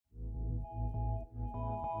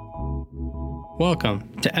Welcome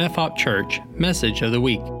to FHOP Church Message of the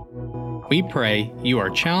Week. We pray you are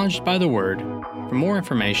challenged by the Word. For more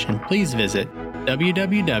information, please visit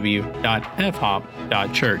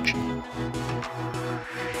www.fhop.church.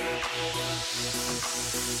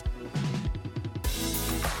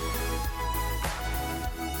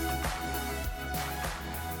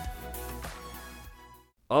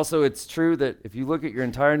 Also, it's true that if you look at your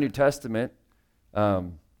entire New Testament,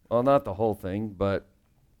 well, not the whole thing, but,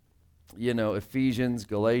 Ephesians,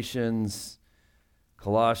 Galatians,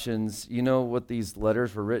 Colossians, you know what these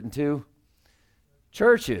letters were written to?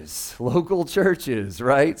 Churches, local churches,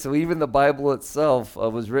 right? So even the Bible itself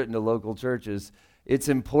was written to local churches. It's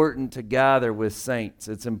important to gather with saints.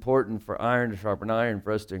 It's important for iron to sharpen iron,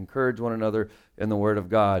 for us to encourage one another in the Word of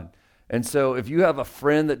God. And so if you have a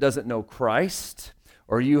friend that doesn't know Christ,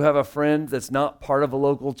 or you have a friend that's not part of a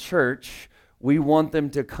local church, we want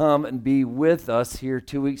them to come and be with us here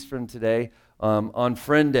 2 weeks from today on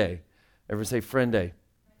Friend Day. Ever say Friend Day?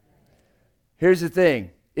 Here's the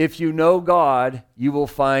thing. If you know God, you will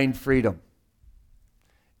find freedom.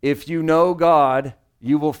 If you know God,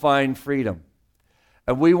 you will find freedom.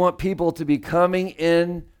 And we want people to be coming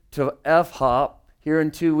in to FHOP here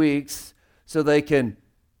in 2 weeks so they can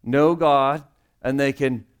know God and they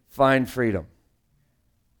can find freedom.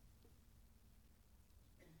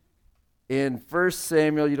 In 1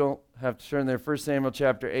 Samuel, you don't have to turn there, 1 Samuel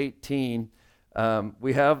chapter 18,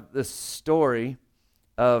 we have this story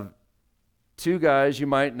of two guys you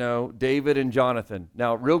might know, David and Jonathan.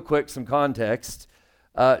 Now, real quick, some context.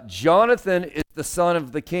 Jonathan is the son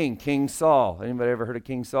of the king, King Saul. Anybody ever heard of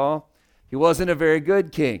King Saul? He wasn't a very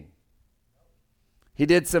good king. He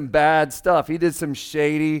did some bad stuff. He did some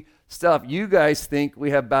shady stuff. You guys think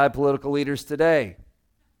we have bad political leaders today.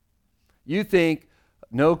 You think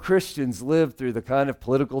no Christians live through the kind of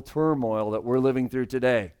political turmoil that we're living through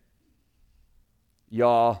today.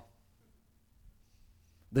 Y'all,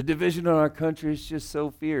 the division in our country is just so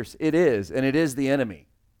fierce. It is, and it is the enemy.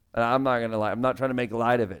 And I'm not going to lie. I'm not trying to make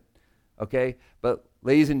light of it, okay? But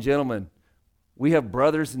ladies and gentlemen, we have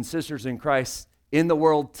brothers and sisters in Christ in the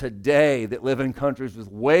world today that live in countries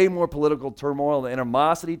with way more political turmoil and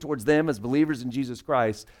animosity towards them as believers in Jesus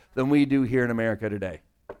Christ than we do here in America today.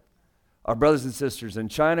 Our brothers and sisters in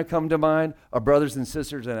China come to mind. Our brothers and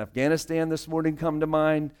sisters in Afghanistan this morning come to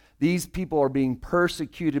mind. These people are being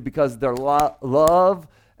persecuted because of their love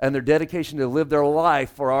and their dedication to live their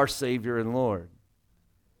life for our Savior and Lord.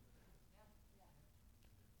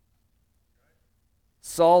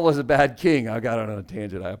 Saul was a bad king. I got on a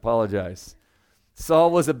tangent. I apologize.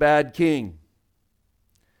 Saul was a bad king.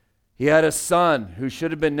 He had a son who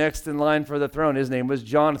should have been next in line for the throne. His name was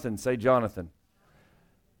Jonathan. Say Jonathan.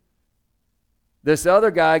 This other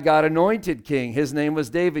guy got anointed king. His name was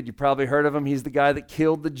David. You probably heard of him. He's the guy that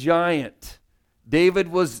killed the giant. David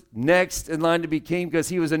was next in line to be king because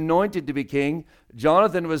he was anointed to be king.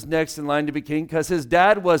 Jonathan was next in line to be king because his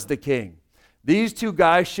dad was the king. These two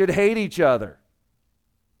guys should hate each other.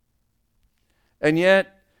 And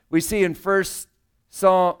yet, we see in 1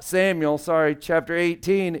 Samuel, chapter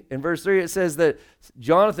 18, in verse 3, it says that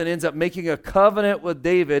Jonathan ends up making a covenant with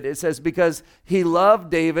David. It says, because he loved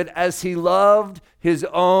David as he loved his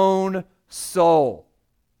own soul.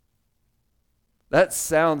 That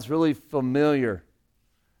sounds really familiar.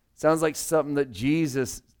 Sounds like something that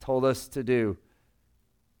Jesus told us to do.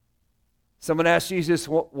 Someone asked Jesus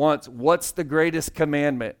once, what's the greatest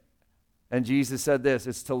commandment? And Jesus said this,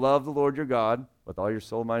 it's to love the Lord your God with all your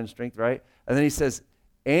soul, mind, and strength, right? And then he says,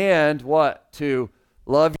 and what? To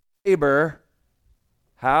love your neighbor.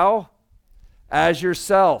 How? As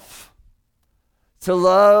yourself. To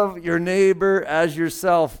love your neighbor as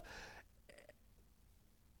yourself.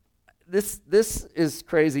 This is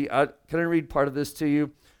crazy. Can I read part of this to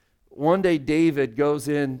you? One day David goes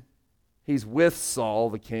in. He's with Saul,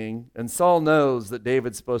 the king. And Saul knows that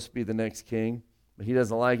David's supposed to be the next king, but he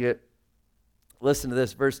doesn't like it. Listen to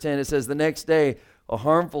this, verse 10. It says, the next day, a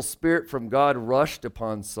harmful spirit from God rushed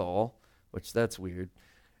upon Saul, which that's weird,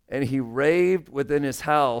 and he raved within his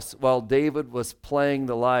house while David was playing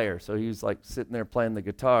the lyre. So he was like sitting there playing the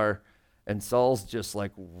guitar, and Saul's just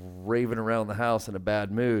like raving around the house in a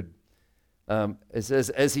bad mood. It says,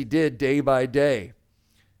 as he did day by day.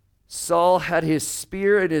 Saul had his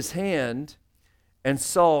spear in his hand, and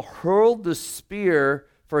Saul hurled the spear,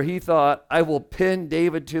 for he thought, I will pin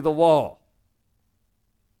David to the wall.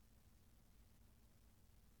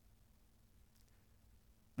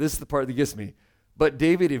 This is the part that gets me. But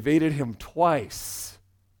David evaded him twice.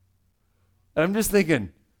 And I'm just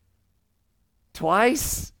thinking,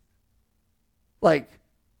 twice? Like,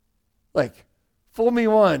 fool me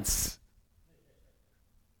once.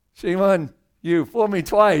 Shame on You fooled me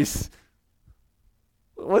twice.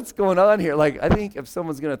 What's going on here? Like, I think if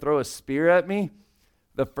someone's going to throw a spear at me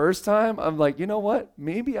the first time, I'm like, you know what?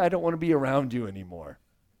 Maybe I don't want to be around you anymore.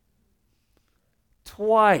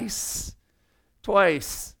 Twice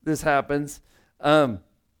this happens.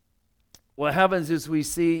 What happens is we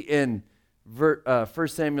see in 1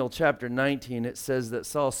 Samuel chapter 19, it says that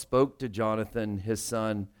Saul spoke to Jonathan, his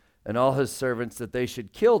son, and all his servants that they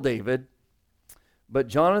should kill David. But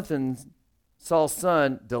Jonathan, Saul's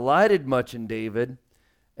son, delighted much in David.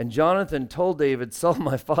 And Jonathan told David, Saul,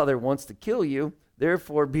 my father, wants to kill you.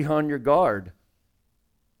 Therefore, be on your guard.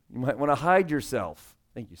 You might want to hide yourself.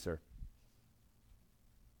 Thank you, sir.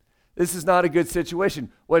 This is not a good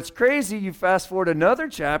situation. What's crazy, you fast forward another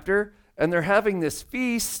chapter, and they're having this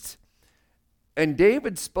feast, and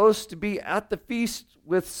David's supposed to be at the feast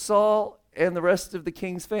with Saul and the rest of the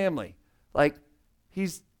king's family. Like,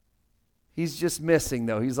 he's just missing,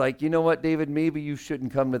 though. He's like, you know what, David, maybe you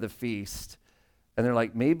shouldn't come to the feast. And they're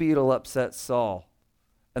like, maybe it'll upset Saul.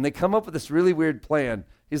 And they come up with this really weird plan.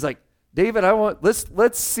 He's like, David,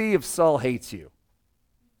 let's see if Saul hates you.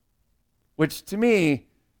 Which to me,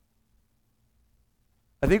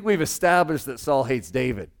 I think we've established that Saul hates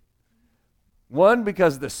David. One,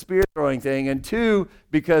 because of the spear throwing thing, and two,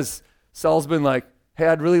 because Saul's been like, hey,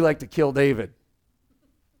 I'd really like to kill David.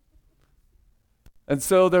 And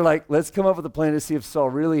so they're like, let's come up with a plan to see if Saul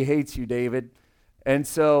really hates you, David. And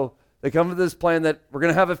so they come to this plan that we're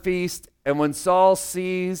going to have a feast, and when Saul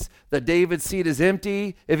sees that David's seat is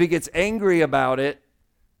empty, if he gets angry about it,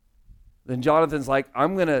 then Jonathan's like,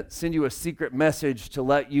 I'm going to send you a secret message to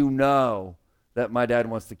let you know that my dad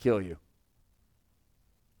wants to kill you.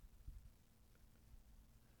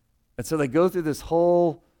 And so they go through this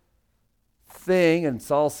whole thing, and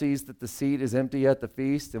Saul sees that the seat is empty at the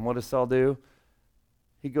feast, and what does Saul do?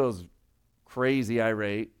 He goes crazy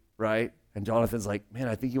irate, right? And Jonathan's like, man,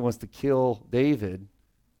 I think he wants to kill David.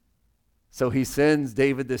 So he sends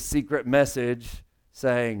David this secret message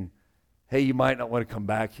saying, hey, you might not want to come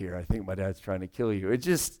back here. I think my dad's trying to kill you. It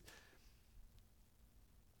just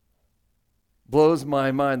blows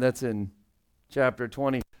my mind. That's in chapter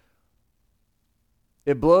 20.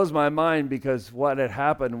 It blows my mind because what had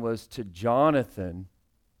happened was to Jonathan,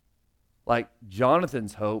 like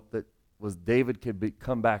Jonathan's hope that was David could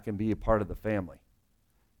come back and be a part of the family.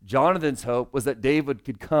 Jonathan's hope was that David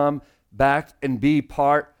could come back and be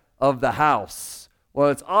part of the house. Well,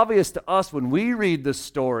 it's obvious to us when we read the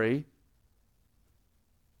story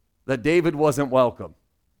that David wasn't welcome.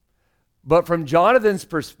 But from Jonathan's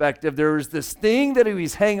perspective, there was this thing that he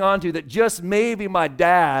was hanging on to that just maybe my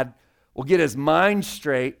dad will get his mind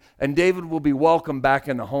straight and David will be welcome back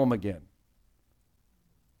in the home again.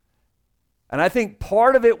 And I think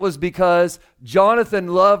part of it was because Jonathan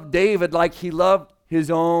loved David like he loved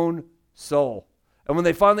his own soul. And when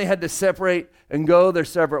they finally had to separate and go their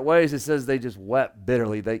separate ways, it says they just wept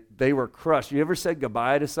bitterly. They were crushed. You ever said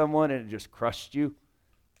goodbye to someone and it just crushed you?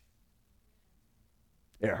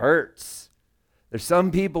 It hurts. There's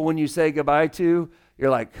some people when you say goodbye to,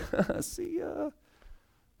 you're like, see ya.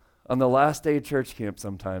 On the last day of church camp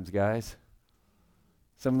sometimes, guys.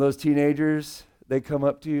 Some of those teenagers, they come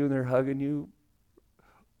up to you and they're hugging you.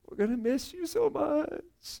 We're going to miss you so much.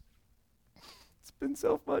 It's been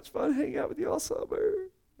so much fun hanging out with you all summer.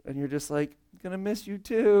 And you're just like, I'm going to miss you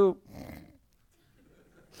too.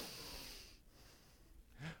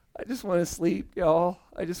 I just want to sleep, y'all.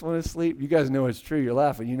 I just want to sleep. You guys know it's true. You're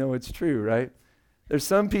laughing. You know it's true, right? There's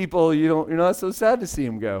some people you're not so sad to see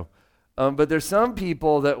them go. But there's some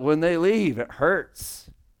people that when they leave, it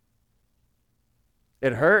hurts.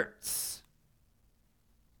 It hurts.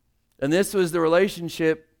 And this was the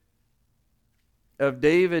relationship of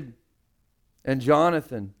David and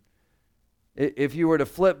Jonathan. If you were to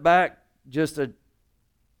flip back just a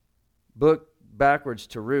book backwards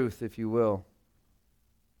to Ruth, if you will,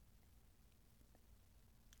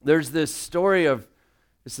 there's this story of,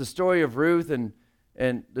 it's the story of Ruth, and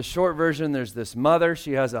the short version, there's this mother.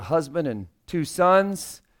 She has a husband and 2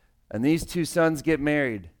 sons, and these 2 sons get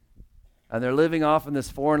married, and they're living off in this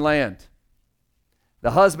foreign land.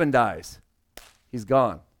 The husband dies. He's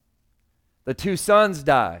gone. The 2 sons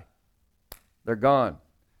die. They're gone.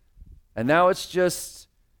 And now it's just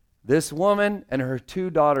this woman and her 2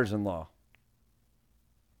 daughters-in-law.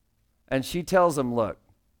 And she tells them, look,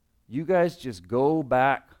 you guys just go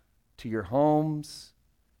back to your homes,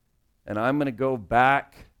 and I'm going to go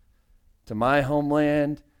back to my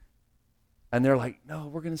homeland. And they're like, no,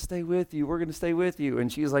 we're going to stay with you. We're going to stay with you.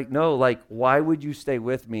 And she's like, no, like, why would you stay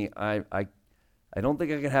with me? I don't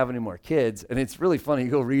think I can have any more kids. And it's really funny. You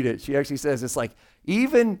go read it. She actually says, it's like,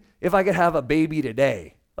 even if I could have a baby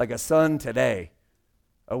today, like a son today.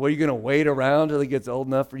 Were you going to wait around till he gets old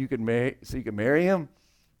enough for you can marry, so you can marry him?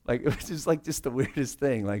 Like, it was just the weirdest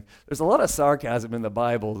thing. Like, there's a lot of sarcasm in the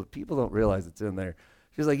Bible that people don't realize it's in there.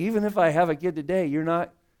 She's like, even if I have a kid today, you're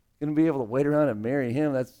not going to be able to wait around and marry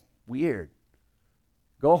him. That's weird.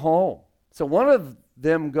 Go home. So one of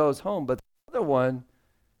them goes home, but the other one,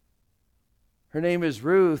 her name is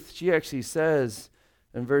Ruth. She actually says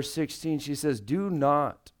in verse 16, she says, do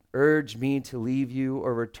not urge me to leave you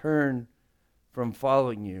or return from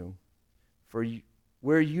following you. For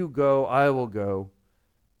where you go, I will go,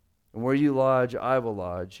 and where you lodge, I will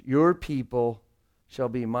lodge. Your people shall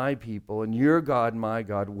be my people, and your God, my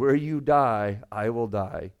God. Where you die, I will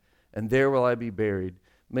die, and there will I be buried.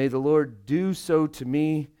 May the Lord do so to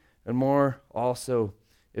me, and more also,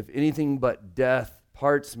 if anything but death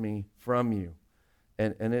parts me from you.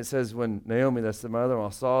 And it says when Naomi, that's the mother-in-law,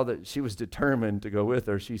 saw that she was determined to go with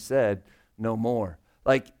her, she said, no more.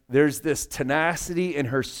 Like, there's this tenacity in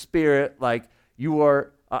her spirit, like,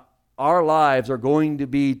 our lives are going to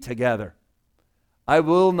be together. I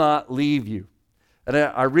will not leave you. And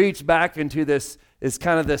I reach back into this, is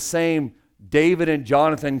kind of the same David and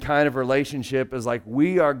Jonathan kind of relationship, is like,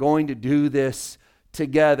 we are going to do this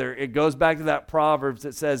together. It goes back to that Proverbs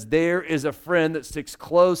that says, there is a friend that sticks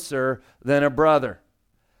closer than a brother.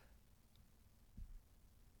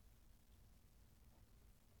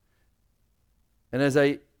 And as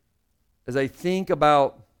I think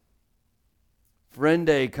about Friend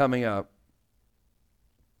Day coming up,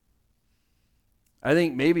 I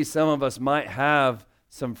think maybe some of us might have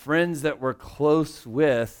some friends that we're close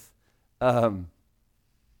with that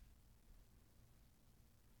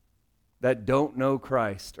don't know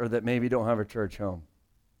Christ, or that maybe don't have a church home.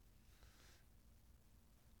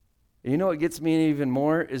 And you know what gets me even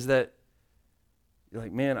more is that you're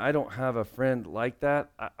like, man, I don't have a friend like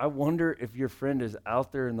that. I wonder if your friend is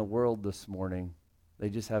out there in the world this morning. They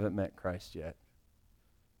just haven't met Christ yet.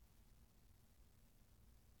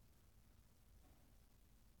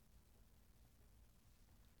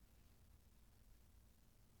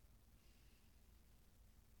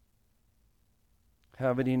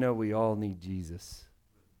 How many know we all need Jesus?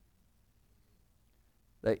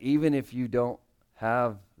 That even if you don't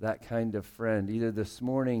have that kind of friend, either this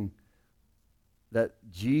morning, that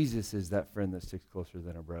Jesus is that friend that sticks closer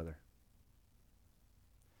than a brother.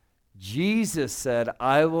 Jesus said,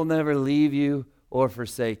 I will never leave you or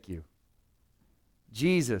forsake you.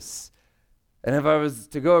 Jesus. And if I was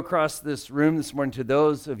to go across this room this morning to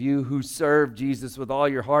those of you who serve Jesus with all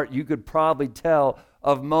your heart, you could probably tell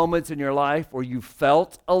of moments in your life where you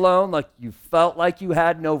felt alone, like you felt like you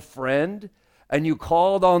had no friend, and you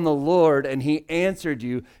called on the Lord and he answered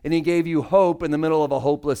you and he gave you hope in the middle of a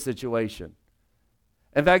hopeless situation.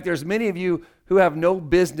 In fact, there's many of you who have no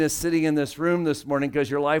business sitting in this room this morning because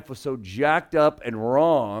your life was so jacked up and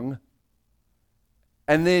wrong.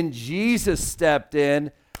 And then Jesus stepped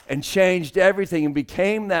in and changed everything and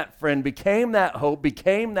became that friend, became that hope,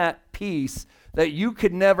 became that peace that you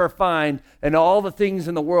could never find in all the things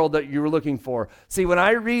in the world that you were looking for. See, when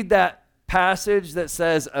I read that passage that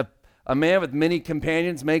says a man with many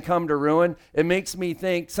companions may come to ruin, it makes me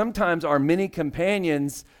think sometimes our many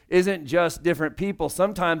companions isn't just different people.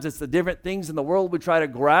 Sometimes it's the different things in the world we try to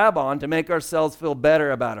grab on to make ourselves feel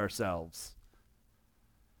better about ourselves.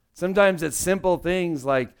 Sometimes it's simple things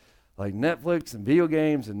like Netflix and video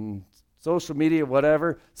games and social media,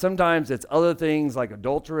 whatever. Sometimes it's other things like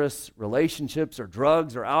adulterous relationships or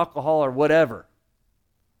drugs or alcohol or whatever.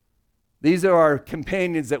 These are our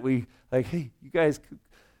companions that we like, hey, you guys,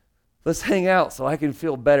 let's hang out so I can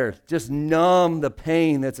feel better. Just numb the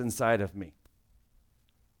pain that's inside of me.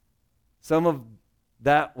 Some of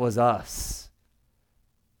that was us.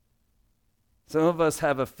 Some of us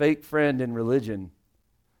have a fake friend in religion,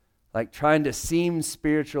 like trying to seem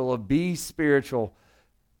spiritual or be spiritual.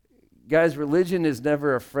 Guys, religion is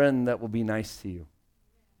never a friend that will be nice to you.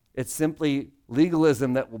 It's simply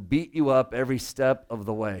legalism that will beat you up every step of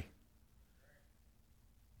the way.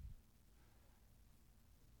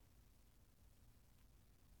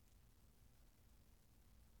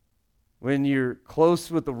 When you're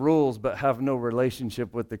close with the rules but have no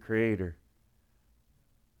relationship with the Creator,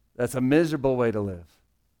 that's a miserable way to live.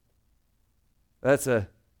 That's a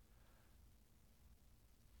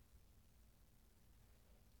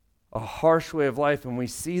harsh way of life, and we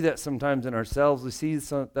see that sometimes in ourselves. We see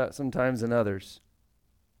that sometimes in others.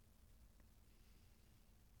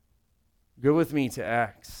 Go with me to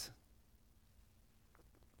Acts.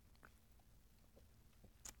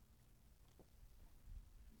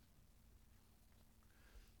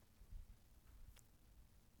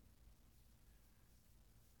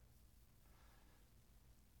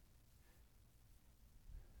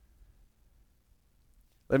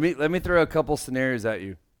 Let me throw a couple scenarios at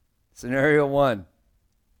you. Scenario 1.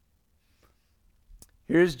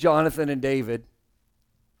 Here's Jonathan and David.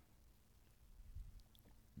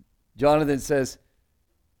 Jonathan says,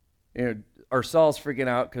 or Saul's freaking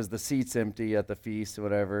out because the seat's empty at the feast or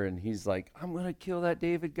whatever, and he's like, I'm going to kill that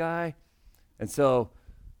David guy. And so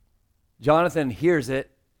Jonathan hears it,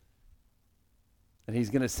 and he's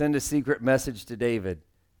going to send a secret message to David.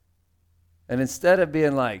 And instead of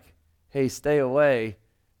being like, hey, stay away,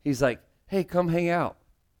 he's like, hey, come hang out.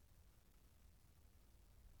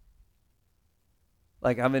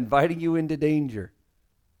 Like, I'm inviting you into danger.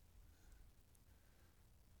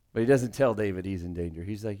 But he doesn't tell David he's in danger.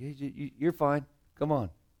 He's like, hey, you're fine. Come on.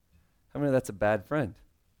 How many of that's a bad friend?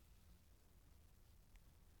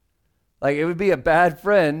 Like, it would be a bad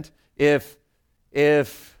friend if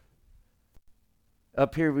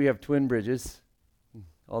up here we have twin bridges,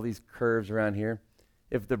 all these curves around here.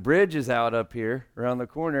 If the bridge is out up here around the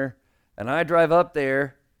corner and I drive up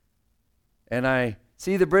there and I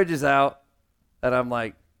see the bridge is out, and I'm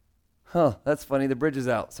like, that's funny, the bridge is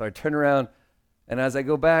out. So I turn around, and as I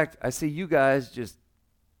go back, I see you guys just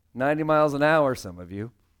 90 miles an hour, some of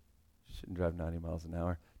you. Shouldn't drive 90 miles an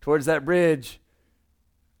hour. Towards that bridge,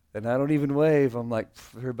 and I don't even wave. I'm like,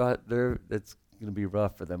 it's going to be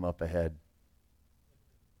rough for them up ahead.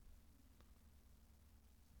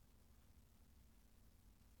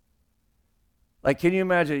 Like, can you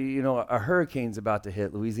imagine, a hurricane's about to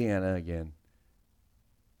hit Louisiana again.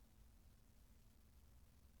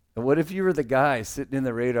 And what if you were the guy sitting in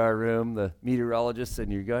the radar room, the meteorologist,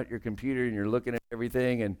 and you got your computer and you're looking at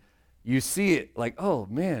everything and you see it like, oh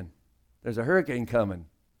man, there's a hurricane coming.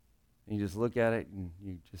 And you just look at it and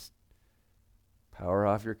you just power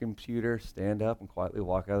off your computer, stand up, and quietly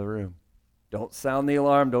walk out of the room. Don't sound the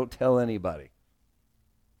alarm. Don't tell anybody.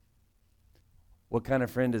 What kind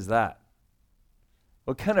of friend is that?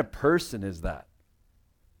 What kind of person is that?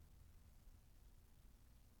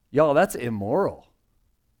 Y'all, that's immoral.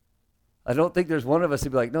 I don't think there's one of us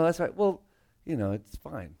who'd be like, no, that's right. Well, it's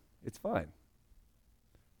fine. It's fine.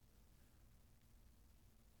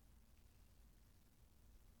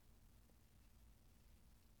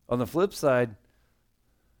 On the flip side,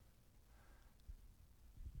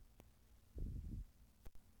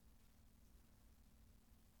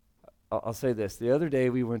 I'll say this. The other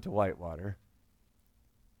day we went to Whitewater,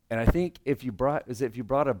 and I think if you brought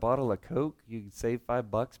a bottle of Coke, you could save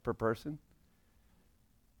 $5 per person.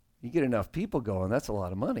 You get enough people going, that's a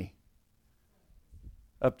lot of money.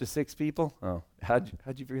 Up to 6 people? Oh, how'd you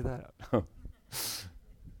figure that out?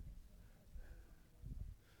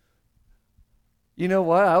 You know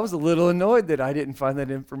what? I was a little annoyed that I didn't find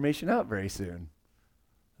that information out very soon.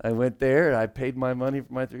 I went there, and I paid my money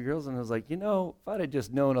for my 3 girls, and I was like, if I'd have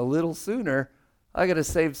just known a little sooner, I got to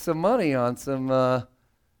save some money on some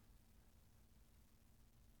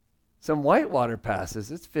Whitewater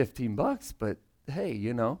passes. It's $15, but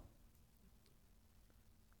hey,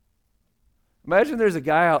 Imagine there's a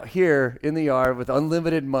guy out here in the yard with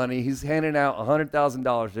unlimited money. He's handing out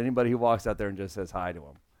 $100,000 to anybody who walks out there and just says hi to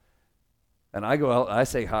him. And I go out, I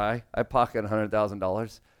say hi, I pocket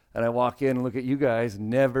 $100,000, and I walk in and look at you guys,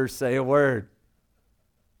 never say a word.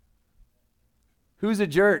 Who's a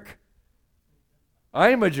jerk?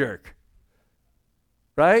 I'm a jerk.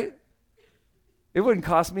 Right? It wouldn't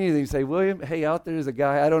cost me anything to say, William, hey, out there's a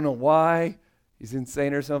guy, I don't know why, he's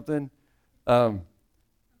insane or something.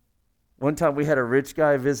 One time we had a rich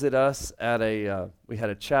guy visit us we had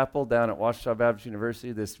a chapel down at Ouachita Baptist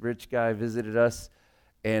University. This rich guy visited us,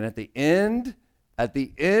 and at the end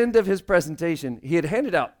of his presentation, he had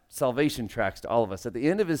handed out salvation tracts to all of us. At the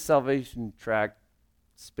end of his salvation tract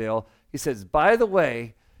spiel, he says, by the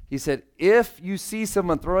way, he said, if you see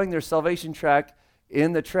someone throwing their salvation tract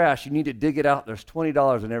in the trash, you need to dig it out. There's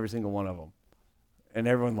 $20 in every single one of them. And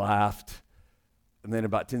everyone laughed. And then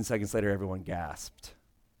about 10 seconds later, everyone gasped.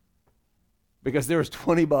 Because there was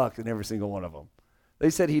 $20 in every single one of them.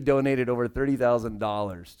 They said he donated over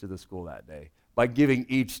 $30,000 to the school that day by giving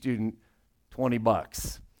each student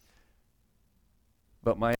 $20.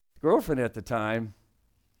 But my girlfriend at the time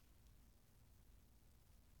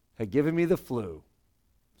had given me the flu.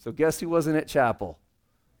 So guess who wasn't at chapel?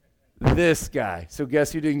 This guy. So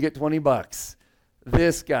guess who didn't get $20?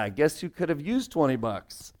 This guy. Guess who could have used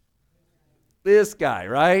 $20? This guy,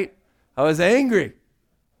 right? I was angry.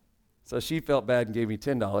 So she felt bad and gave me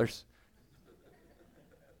 $10.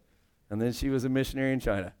 And then she was a missionary in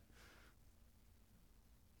China.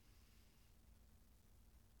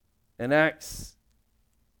 In Acts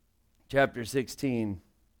chapter 16,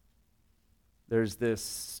 there's this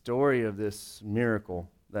story of this miracle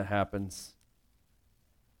that happens.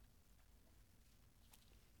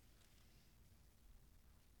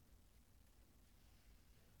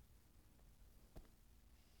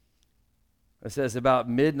 It says, about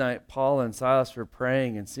midnight, Paul and Silas were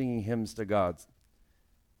praying and singing hymns to God,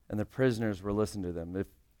 and the prisoners were listening to them. The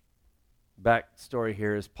backstory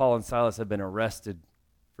here is Paul and Silas had been arrested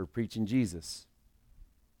for preaching Jesus.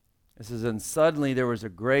 It says, and suddenly there was a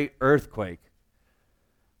great earthquake.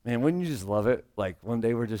 Man, wouldn't you just love it? Like one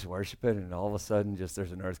day we're just worshiping and all of a sudden just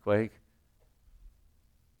there's an earthquake.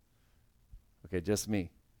 Okay, just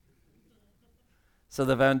me. So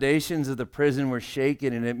the foundations of the prison were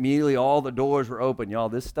shaken, and immediately all the doors were open. Y'all,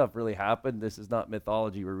 this stuff really happened. This is not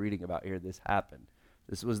mythology we're reading about here. This happened.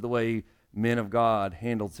 This was the way men of God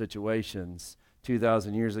handled situations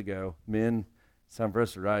 2,000 years ago. Men, it's time for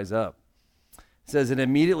us to rise up. It says, and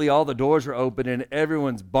immediately all the doors were open, and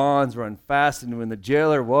everyone's bonds were unfastened. When the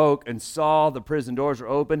jailer woke and saw the prison doors were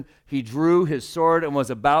open, he drew his sword and was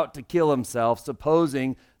about to kill himself,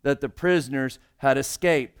 supposing that the prisoners had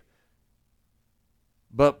escaped.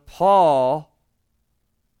 But Paul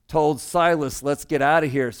told Silas, let's get out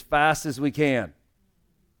of here as fast as we can.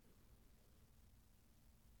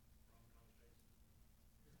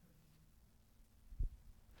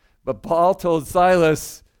 But Paul told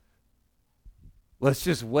Silas, let's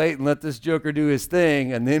just wait and let this joker do his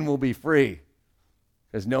thing, and then we'll be free.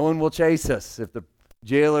 Because no one will chase us if the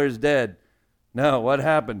jailer is dead. No, what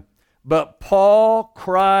happened? But Paul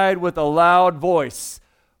cried with a loud voice.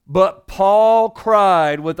 But Paul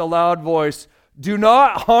cried with a loud voice, do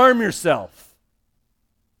not harm yourself.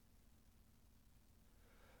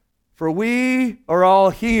 For we are all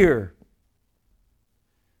here.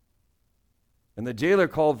 And the jailer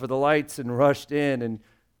called for the lights and rushed in, and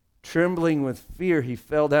trembling with fear, he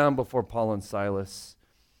fell down before Paul and Silas.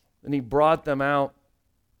 Then he brought them out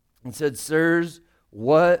and said, sirs,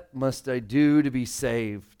 what must I do to be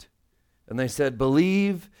saved? And they said,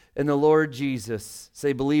 believe in the Lord Jesus.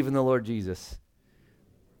 Say, believe in the Lord Jesus.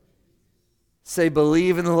 Say,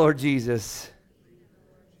 believe in the Lord Jesus.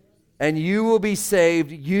 And you will be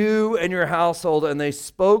saved, you and your household. And they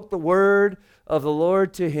spoke the word of the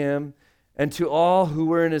Lord to him and to all who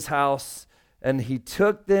were in his house. And he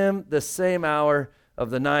took them the same hour of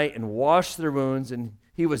the night and washed their wounds. And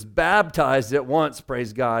he was baptized at once,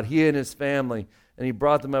 praise God, he and his family. And he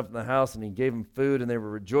brought them up in the house, and he gave them food, and they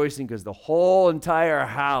were rejoicing because the whole entire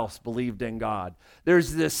house believed in God.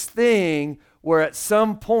 There's this thing where at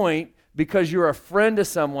some point, because you're a friend to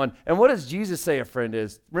someone, and what does Jesus say a friend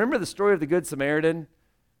is? Remember the story of the Good Samaritan?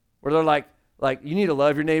 Where they're like, you need to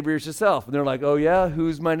love your neighbor as yourself. And they're like, oh yeah,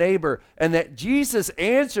 who's my neighbor? And that Jesus'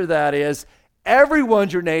 answer to that is,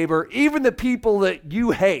 everyone's your neighbor, even the people that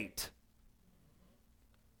you hate.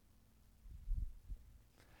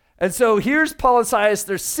 And so here's Paul and Silas.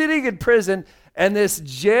 They're sitting in prison, and this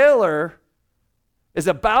jailer is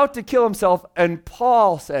about to kill himself, and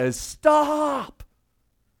Paul says, stop.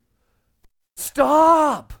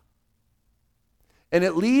 Stop. And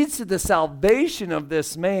it leads to the salvation of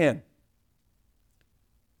this man.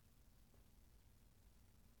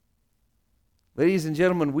 Ladies and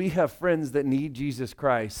gentlemen, we have friends that need Jesus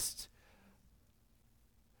Christ.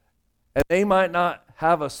 And they might not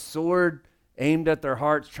have a sword aimed at their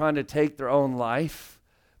hearts trying to take their own life,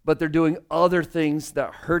 but they're doing other things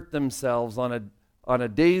that hurt themselves on a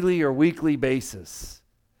daily or weekly basis.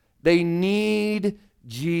 They need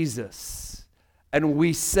Jesus, and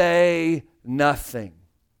we say nothing.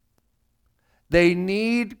 They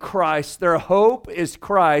need Christ. Their hope is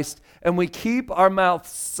Christ, and we keep our mouth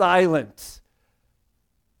silent.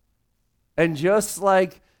 And just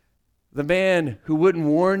like the man who wouldn't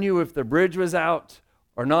warn you if the bridge was out,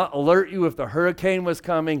 or not alert you if the hurricane was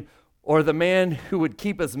coming, or the man who would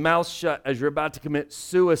keep his mouth shut as you're about to commit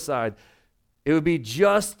suicide, it would be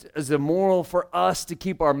just as immoral for us to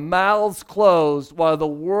keep our mouths closed while the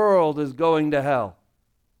world is going to hell.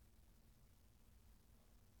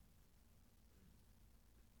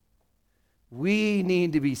 We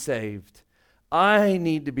need to be saved. I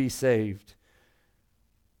need to be saved.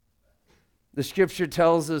 The scripture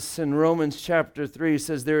tells us in Romans chapter 3, it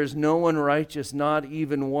says, there is no one righteous, not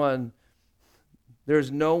even one. There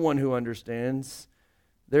is no one who understands.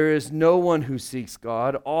 There is no one who seeks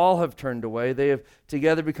God. All have turned away. They have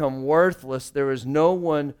together become worthless. There is no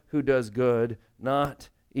one who does good, not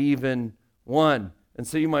even one. And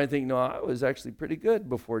so you might think, no, I was actually pretty good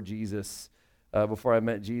before I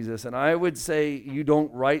met Jesus. And I would say you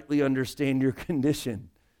don't rightly understand your condition.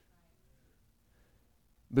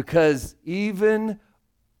 Because even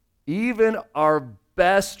our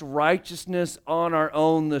best righteousness on our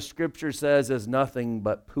own, the scripture says, is nothing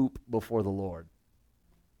but poop before the Lord.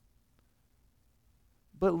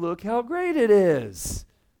 But look how great it is.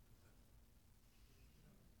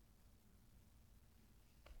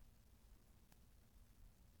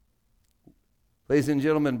 Ladies and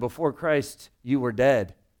gentlemen, before Christ, you were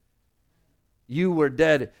dead. You were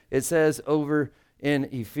dead. It says over in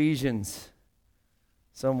Ephesians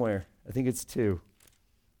somewhere, I think it's 2.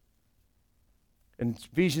 In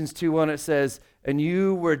Ephesians 2:1 it says, and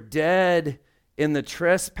you were dead in the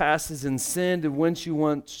trespasses and sin in which you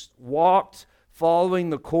once walked, following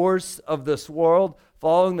the course of this world,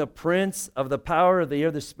 following the prince of the power of the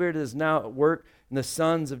air, the spirit that is now at work in the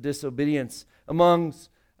sons of disobedience.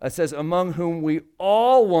 It says, among whom we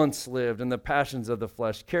all once lived in the passions of the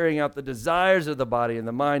flesh, carrying out the desires of the body and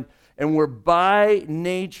the mind, and were by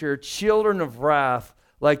nature children of wrath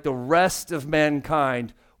like the rest of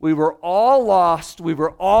mankind. We were all lost. We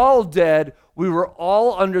were all dead. We were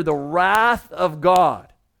all under the wrath of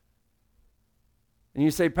God. And you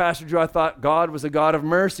say, Pastor Drew, I thought God was a God of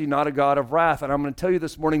mercy, not a God of wrath. And I'm going to tell you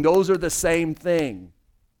this morning, those are the same thing.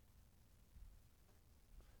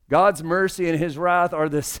 God's mercy and his wrath are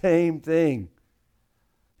the same thing.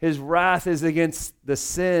 His wrath is against the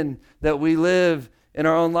sin that we live in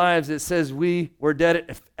our own lives. It says we were dead.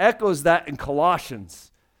 It echoes that in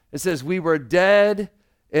Colossians. It says we were dead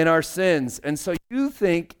in our sins. And so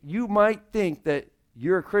you might think that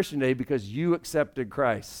you're a Christian today because you accepted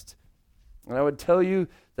Christ. And I would tell you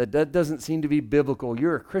that doesn't seem to be biblical.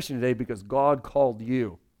 You're a Christian today because God called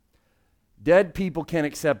you. Dead people can't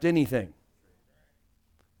accept anything.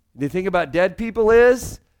 The thing about dead people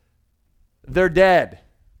is they're dead.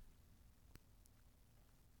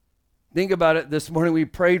 Think about it. This morning we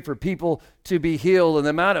prayed for people to be healed, and the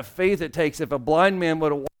amount of faith it takes if a blind man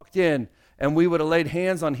would have walked in and we would have laid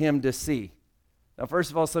hands on him to see. Now,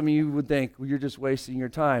 first of all, some of you would think, well, you're just wasting your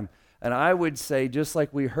time. And I would say, just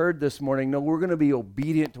like we heard this morning, no, we're going to be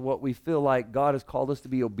obedient to what we feel like God has called us to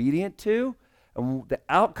be obedient to, and the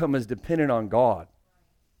outcome is dependent on God.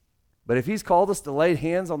 But if he's called us to lay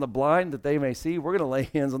hands on the blind that they may see, we're going to lay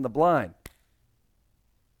hands on the blind.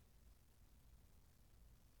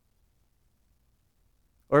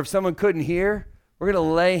 Or if someone couldn't hear, we're going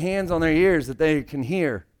to lay hands on their ears that they can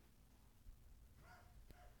hear.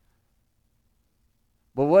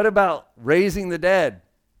 But what about raising the dead?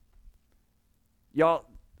 Y'all,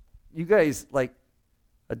 you guys, like,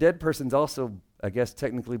 a dead person's also, I guess,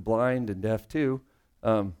 technically blind and deaf too.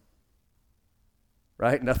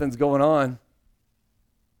 Right? Nothing's going on.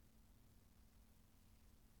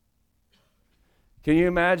 Can you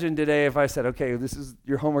imagine today if I said, okay, this is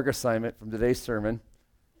your homework assignment from today's sermon.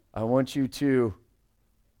 I want you to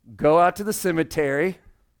go out to the cemetery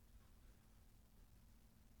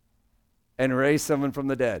and raise someone from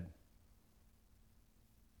the dead.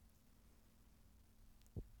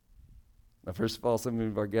 Now, first of all, some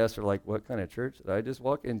of our guests are like, what kind of church did I just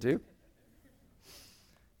walk into?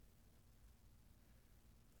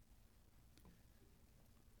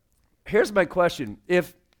 Here's my question.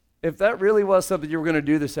 If that really was something you were going to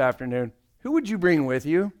do this afternoon, who would you bring with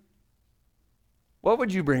you? What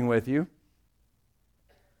would you bring with you?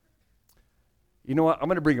 You know what? I'm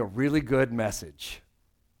going to bring a really good message.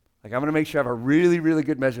 Like, I'm going to make sure I have a really, really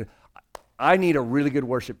good message. I need a really good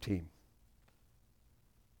worship team.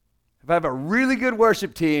 If I have a really good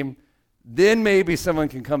worship team, then maybe someone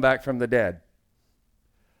can come back from the dead.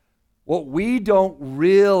 What we don't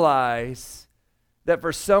realize that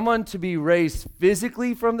for someone to be raised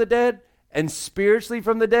physically from the dead and spiritually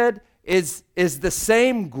from the dead is the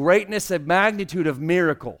same greatness and magnitude of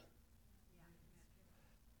miracle.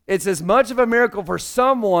 It's as much of a miracle for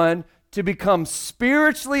someone to become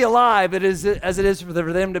spiritually alive as it is for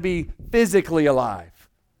them to be physically alive.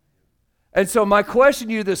 And so my question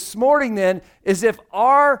to you this morning then is, if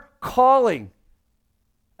our calling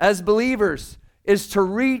as believers is to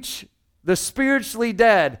reach the spiritually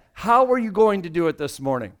dead, how are you going to do it this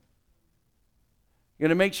morning? You're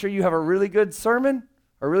going to make sure you have a really good sermon,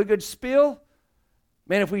 a really good spiel?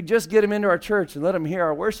 Man, if we just get them into our church and let them hear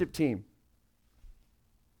our worship team,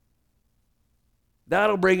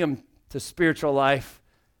 that'll bring them to spiritual life.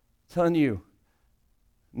 I'm telling you,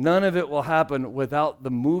 none of it will happen without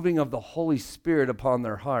the moving of the Holy Spirit upon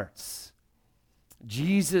their hearts.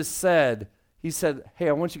 Jesus said, hey,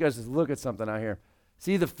 I want you guys to look at something out here.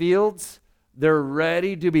 See the fields? They're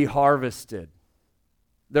ready to be harvested.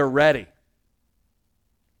 They're ready.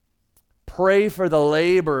 Pray for the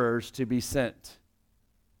laborers to be sent.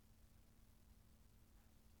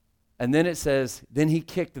 And then it says, then he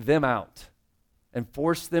kicked them out and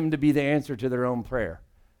forced them to be the answer to their own prayer.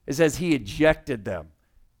 It says he ejected them.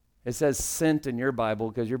 It says sent in your Bible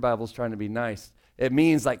because your Bible's trying to be nice. It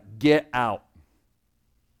means like get out.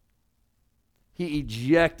 He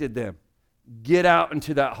ejected them. Get out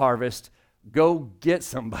into that harvest. Go get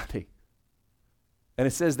somebody. And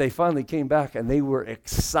it says they finally came back and they were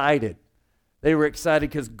excited. They were excited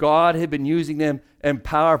because God had been using them in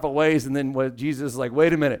powerful ways. And then when Jesus is like,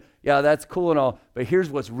 wait a minute, yeah, that's cool and all, but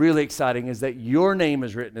here's what's really exciting is that your name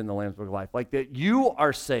is written in the Lamb's Book of Life, like that you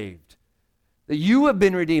are saved, that you have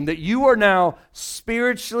been redeemed, that you are now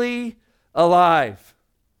spiritually alive.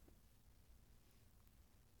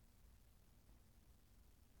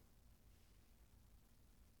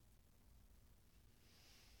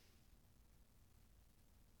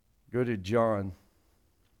 Go to John.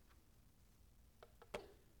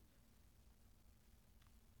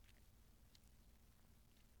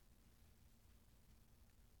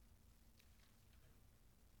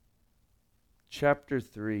 Chapter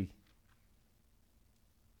 3.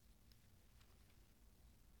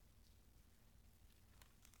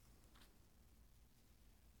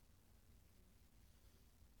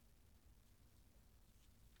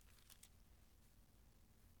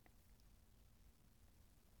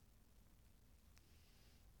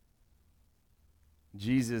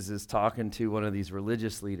 Jesus is talking to one of these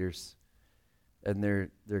religious leaders, and they're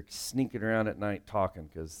sneaking around at night talking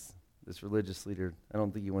because this religious leader, I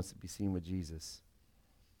don't think he wants to be seen with Jesus.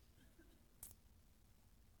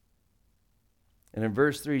 And in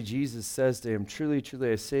verse 3, Jesus says to him, truly,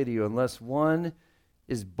 truly, I say to you, unless one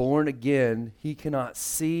is born again, he cannot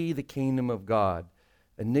see the kingdom of God.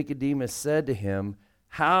 And Nicodemus said to him,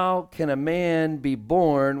 how can a man be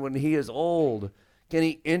born when he is old? Can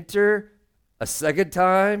he enter a second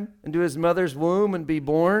time into his mother's womb and be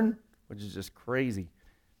born? Which is just crazy.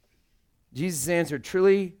 Jesus answered,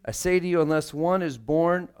 truly, I say to you, unless one is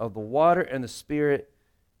born of the water and the Spirit,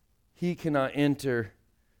 he cannot enter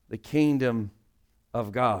the kingdom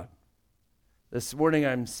of God. This morning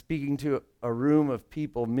I'm speaking to a room of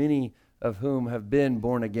people, many of whom have been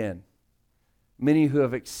born again. Many who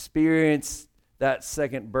have experienced that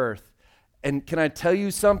second birth. And can I tell you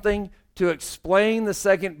something? To explain the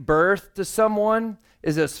second birth to someone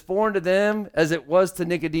is as foreign to them as it was to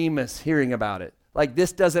Nicodemus hearing about it. Like,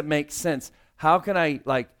 this doesn't make sense. How can I,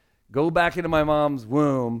 go back into my mom's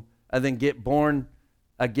womb and then get born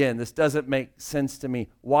again? This doesn't make sense to me.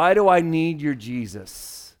 Why do I need your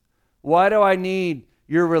Jesus? Why do I need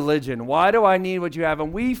your religion? Why do I need what you have?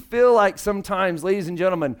 And we feel like sometimes, ladies and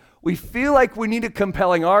gentlemen, we feel like we need a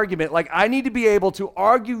compelling argument. Like, I need to be able to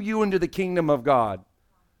argue you into the kingdom of God.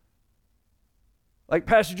 Like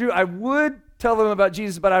Pastor Drew, I would tell them about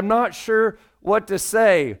Jesus, but I'm not sure what to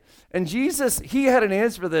say. And Jesus, he had an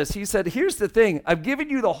answer for this. He said, here's the thing. I've given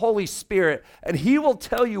you the Holy Spirit, and he will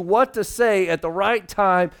tell you what to say at the right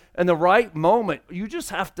time and the right moment. You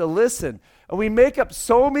just have to listen. And we make up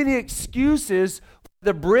so many excuses.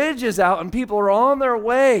 The bridge is out, and people are on their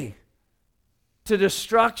way to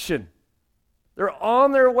destruction. They're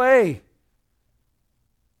on their way.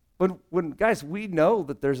 When guys, we know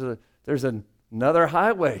that there's another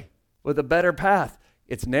highway with a better path.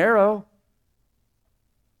 It's narrow.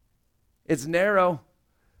 It's narrow.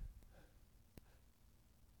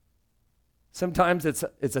 Sometimes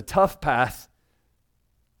it's a tough path.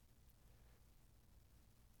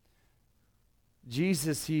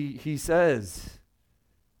 Jesus, he says,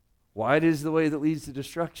 wide is the way that leads to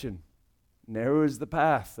destruction. Narrow is the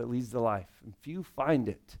path that leads to life, and few find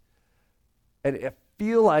it. And I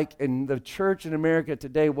feel like in the church in America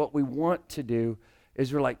today, what we want to do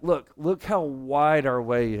is we're like, look how wide our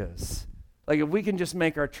way is. Like, if we can just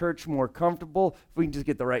make our church more comfortable, if we can just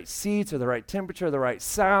get the right seats or the right temperature, the right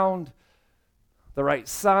sound, the right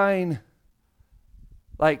sign,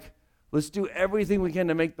 like, let's do everything we can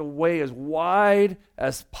to make the way as wide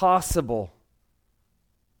as possible.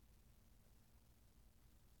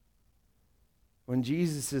 When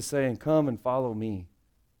Jesus is saying, come and follow me,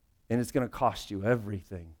 and it's going to cost you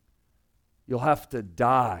everything. You'll have to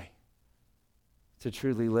die to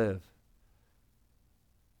truly live.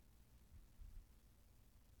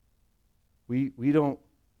 We don't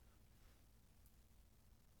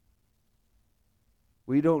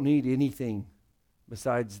need anything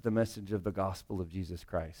besides the message of the gospel of Jesus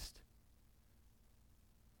Christ.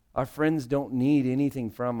 Our friends don't need anything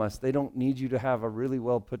from us. They don't need you to have a really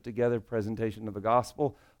well put together presentation of the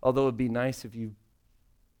gospel, although it would be nice if you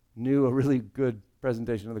knew a really good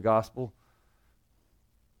presentation of the gospel.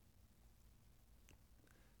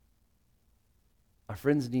 Our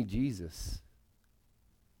friends need Jesus.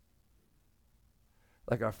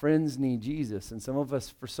 Like, our friends need Jesus. And some of us,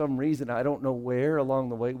 for some reason, I don't know where along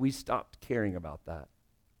the way, we stopped caring about that.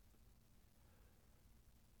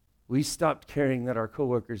 We stopped caring that our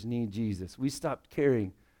coworkers need Jesus. We stopped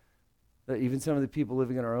caring that even some of the people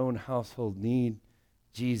living in our own household need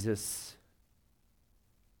Jesus.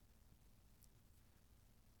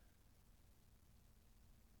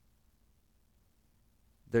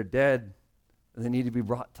 They're dead and they need to be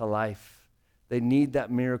brought to life. They need that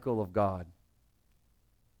miracle of God.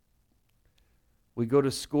 We go to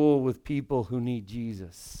school with people who need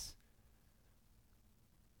Jesus.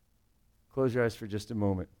 Close your eyes for just a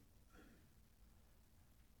moment.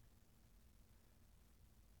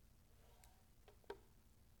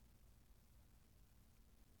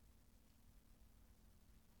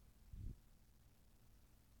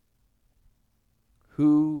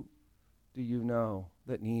 Who do you know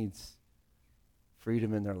that needs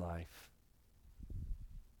freedom in their life?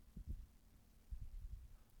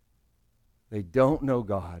 They don't know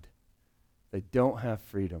God. They don't have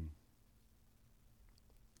freedom.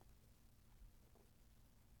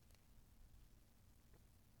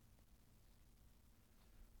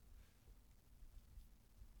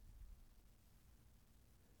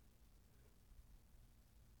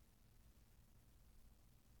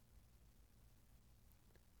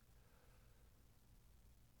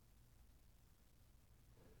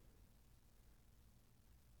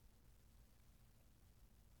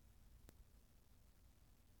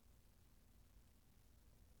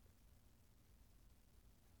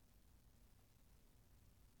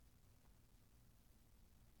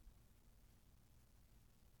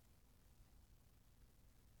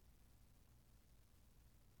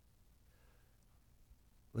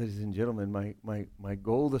 Ladies and gentlemen, my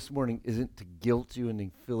goal this morning isn't to guilt you into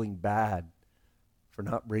feeling bad for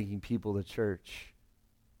not bringing people to church.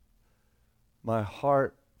 My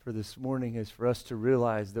heart for this morning is for us to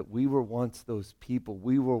realize that we were once those people.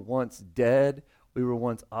 We were once dead. We were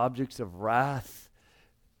once objects of wrath.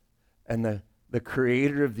 And the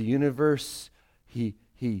creator of the universe, he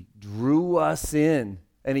drew us in,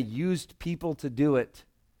 and he used people to do it.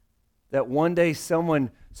 That one day someone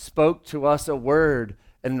spoke to us a word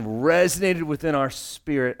and resonated within our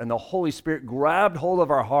spirit, and the Holy Spirit grabbed hold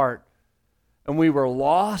of our heart, and we were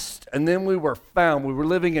lost, and then we were found. We were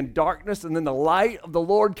living in darkness, and then the light of the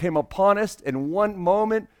Lord came upon us. In one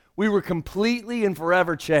moment, we were completely and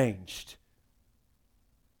forever changed.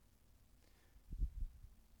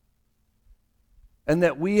 And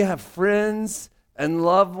that we have friends and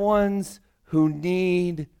loved ones who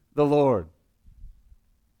need the Lord.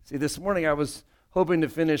 See, this morning I was hoping to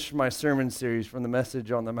finish my sermon series from the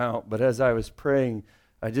Message on the Mount, but as I was praying,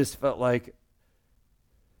 I just felt like,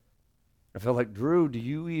 Drew, do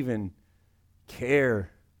you even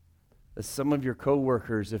care that some of your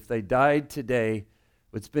coworkers, if they died today,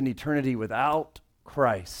 would spend eternity without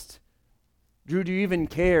Christ? Drew, do you even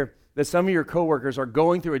care that some of your coworkers are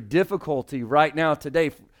going through a difficulty right now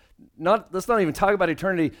today? Let's not even talk about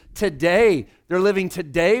eternity. Today, they're living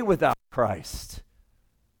today without Christ.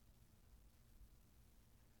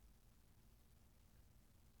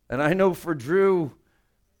 And I know for Drew,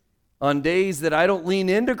 on days that I don't lean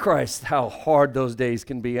into Christ, how hard those days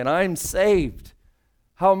can be. And I'm saved.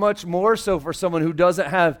 How much more so for someone who doesn't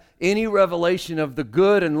have any revelation of the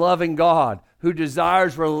good and loving God, who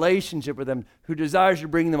desires relationship with them, who desires to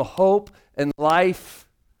bring them hope and life.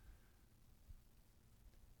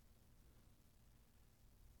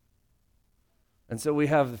 And so we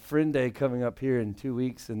have the Friend Day coming up here in 2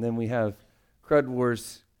 weeks, and then we have Crud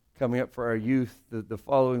Wars coming up for our youth the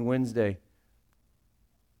following Wednesday.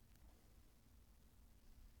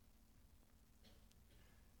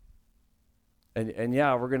 And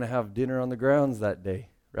yeah, we're going to have dinner on the grounds that day,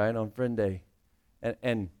 right, on Friend Day.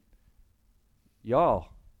 And y'all,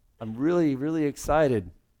 I'm really, really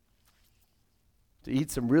excited to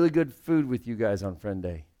eat some really good food with you guys on Friend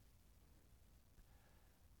Day.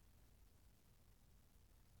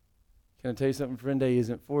 Can I tell you something? Friend Day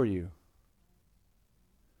isn't for you.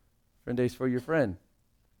 Friend Day's for your friend.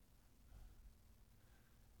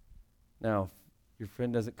 Now, if your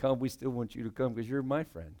friend doesn't come, we still want you to come because you're my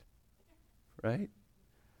friend, right?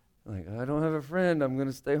 Like, I don't have a friend. I'm going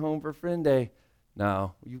to stay home for Friend Day.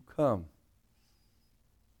 No, you come.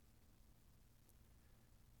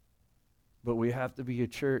 But we have to be a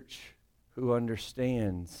church who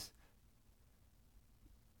understands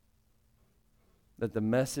that the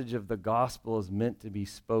message of the gospel is meant to be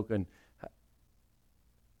spoken.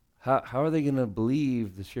 How are they going to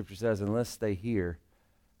believe, the scripture says, unless they hear?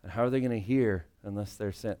 And how are they going to hear unless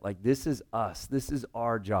they're sent? Like, this is us. This is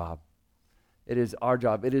our job. It is our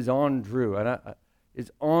job. It is on Drew. And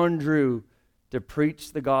it's on Drew to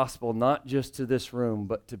preach the gospel, not just to this room,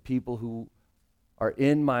 but to people who are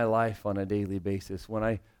in my life on a daily basis. When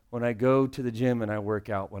I go to the gym and I work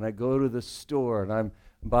out, when I go to the store and I'm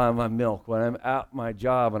buying my milk, when I'm at my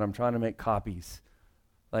job and I'm trying to make copies,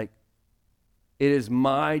 like, it is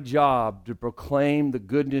my job to proclaim the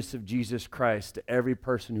goodness of Jesus Christ to every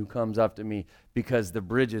person who comes up to me, because the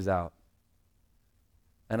bridge is out.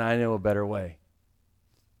 And I know a better way.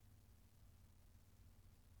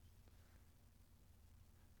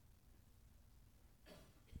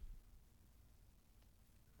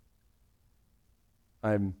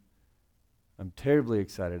 I'm terribly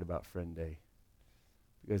excited about Friend Day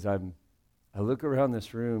because I look around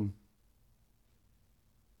this room.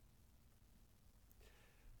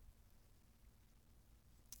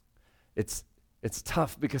 It's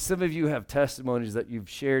tough because some of you have testimonies that you've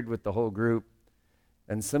shared with the whole group,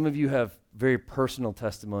 and some of you have very personal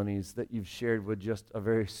testimonies that you've shared with just a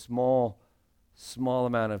very small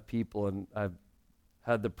amount of people, and I've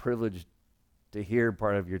had the privilege to hear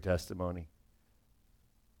part of your testimony.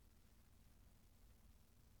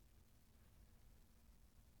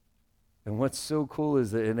 And what's so cool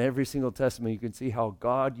is that in every single testimony, you can see how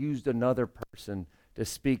God used another person to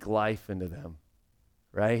speak life into them,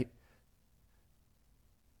 right?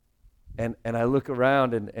 And I look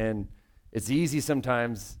around, and it's easy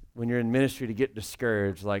sometimes when you're in ministry to get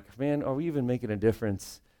discouraged, like, man, are we even making a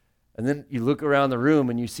difference? And then you look around the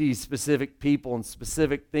room and you see specific people and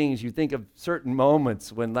specific things. You think of certain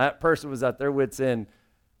moments when that person was at their wit's end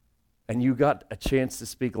and you got a chance to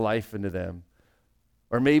speak life into them.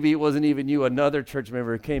 Or maybe it wasn't even you, another church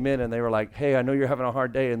member came in and they were like, hey, I know you're having a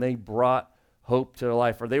hard day, and they brought hope to their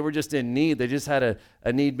life. Or they were just in need. They just had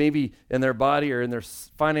a need maybe in their body or in their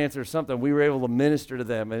finance or something. We were able to minister to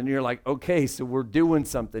them. And you're like, okay, so we're doing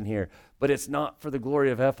something here. But it's not for the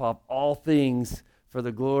glory of FHOP. All things for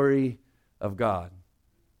the glory of God.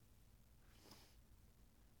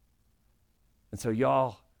 And so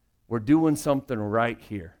y'all, we're doing something right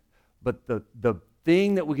here. But the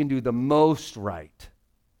thing that we can do the most right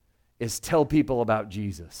is tell people about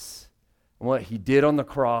Jesus and what he did on the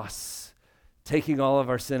cross, taking all of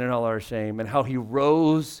our sin and all our shame, and how he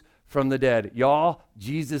rose from the dead. Y'all,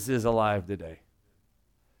 Jesus is alive today.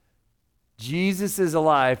 Jesus is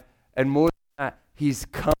alive, and more than that, he's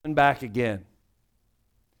coming back again.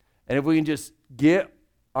 And if we can just get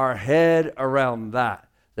our head around that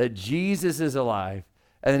Jesus is alive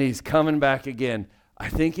and that he's coming back again, I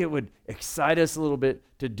think it would excite us a little bit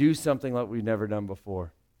to do something like we've never done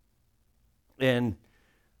before. And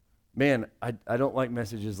man, I don't like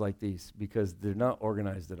messages like these because they're not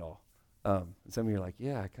organized at all. Some of you are like,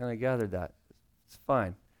 yeah, I kind of gathered that. It's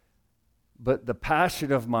fine. But the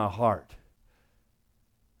passion of my heart,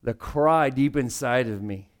 the cry deep inside of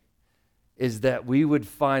me, is that we would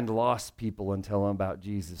find lost people and tell them about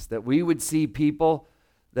Jesus. That we would see people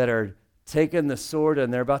that are taking the sword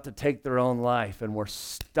and they're about to take their own life, and we're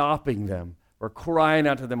stopping them. We're crying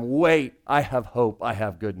out to them, wait, I have hope, I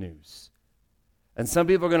have good news. And some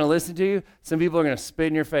people are going to listen to you. Some people are going to spit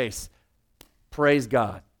in your face. Praise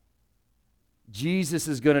God. Jesus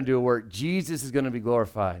is going to do a work. Jesus is going to be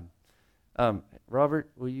glorified. Robert,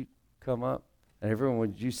 will you come up? And everyone,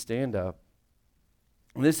 would you stand up?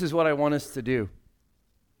 And this is what I want us to do.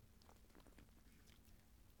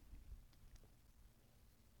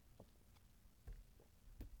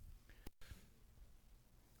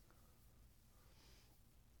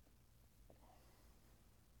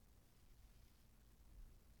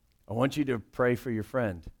 I want you to pray for your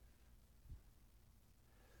friend.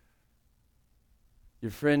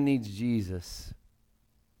 Your friend needs Jesus.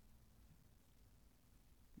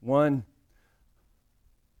 One,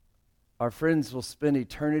 our friends will spend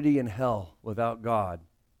eternity in hell without God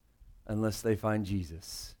unless they find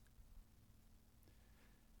Jesus.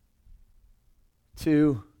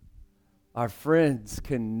 Two, our friends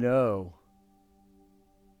can know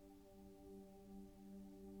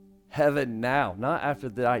heaven now, not after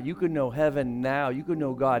that. You can know heaven now. You can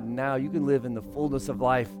know God now. You can live in the fullness of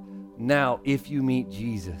life now if you meet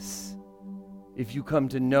Jesus. If you come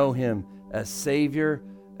to know him as Savior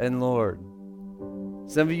and Lord.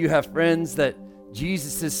 Some of you have friends that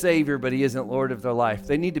Jesus is Savior, but he isn't Lord of their life.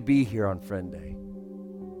 They need to be here on Friend Day.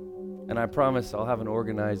 And I promise I'll have an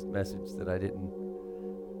organized message that I didn't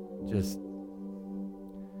just...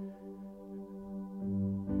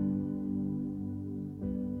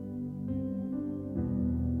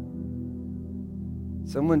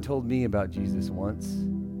 Someone told me about Jesus once,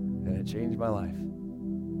 and it changed my life.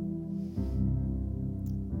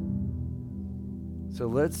 So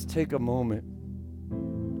let's take a moment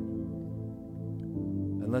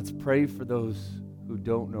and let's pray for those who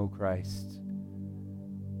don't know Christ.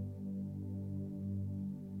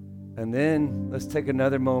 And then let's take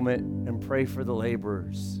another moment and pray for the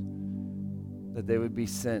laborers, that they would be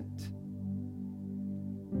sent.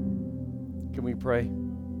 Can we pray?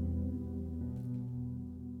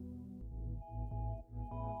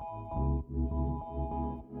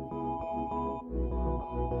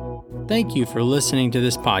 Thank you for listening to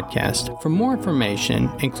this podcast. For more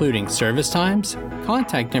information, including service times,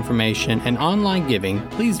 contact information, and online giving,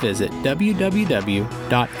 please visit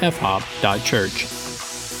www.fhop.church.